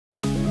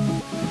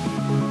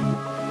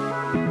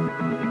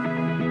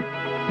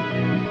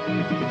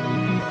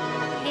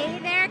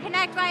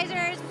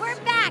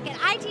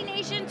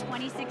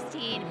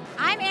2016.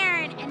 I'm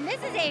Erin, and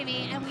this is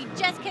Amy, and we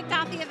just kicked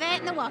off the event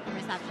and the welcome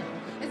reception.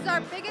 This is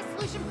our biggest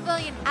solution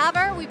pavilion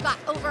ever. We've got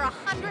over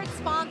 100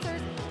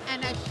 sponsors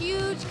and a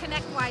huge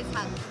ConnectWise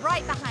hub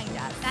right behind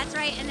us. That's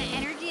right, and the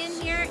energy in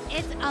here,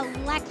 it's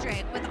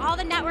electric. With all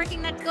the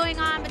networking that's going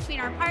on between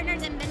our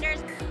partners and vendors,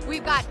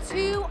 we've got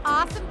 2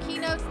 awesome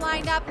keynotes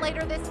lined up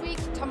later this week.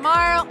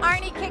 Tomorrow,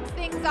 Arnie kicks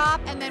things off,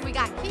 and then we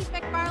got Keith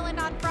McFarland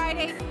on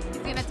Friday. He's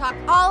going to talk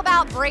all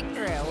about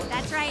breakthrough.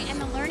 That's right,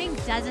 and the learning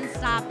doesn't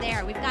stop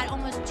there. We've got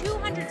almost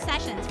 200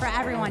 sessions for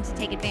everyone to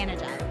take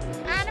advantage of.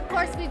 And of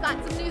course, we've got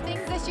some new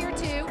things this year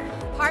too.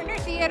 Partner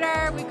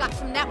theater, we've got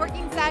some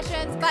networking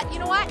sessions, but you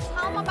know what?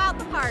 Tell them about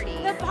the party.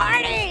 The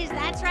parties!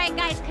 That's right,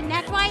 guys.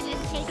 ConnectWise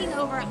is taking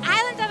over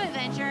Islands of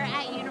Adventure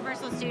at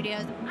Universal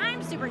Studios.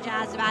 I'm super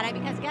jazzed about it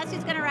because guess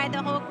who's going to ride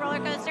the Hulk roller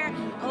coaster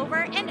over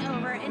and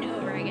over and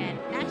over again?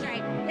 That's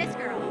right, this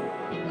girl.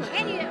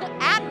 And you.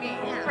 And me,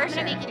 Yeah, for I'm sure.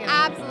 gonna make you do it.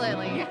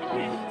 Absolutely.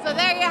 So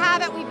there you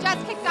have it. We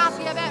just kicked off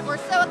the event. We're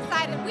so excited.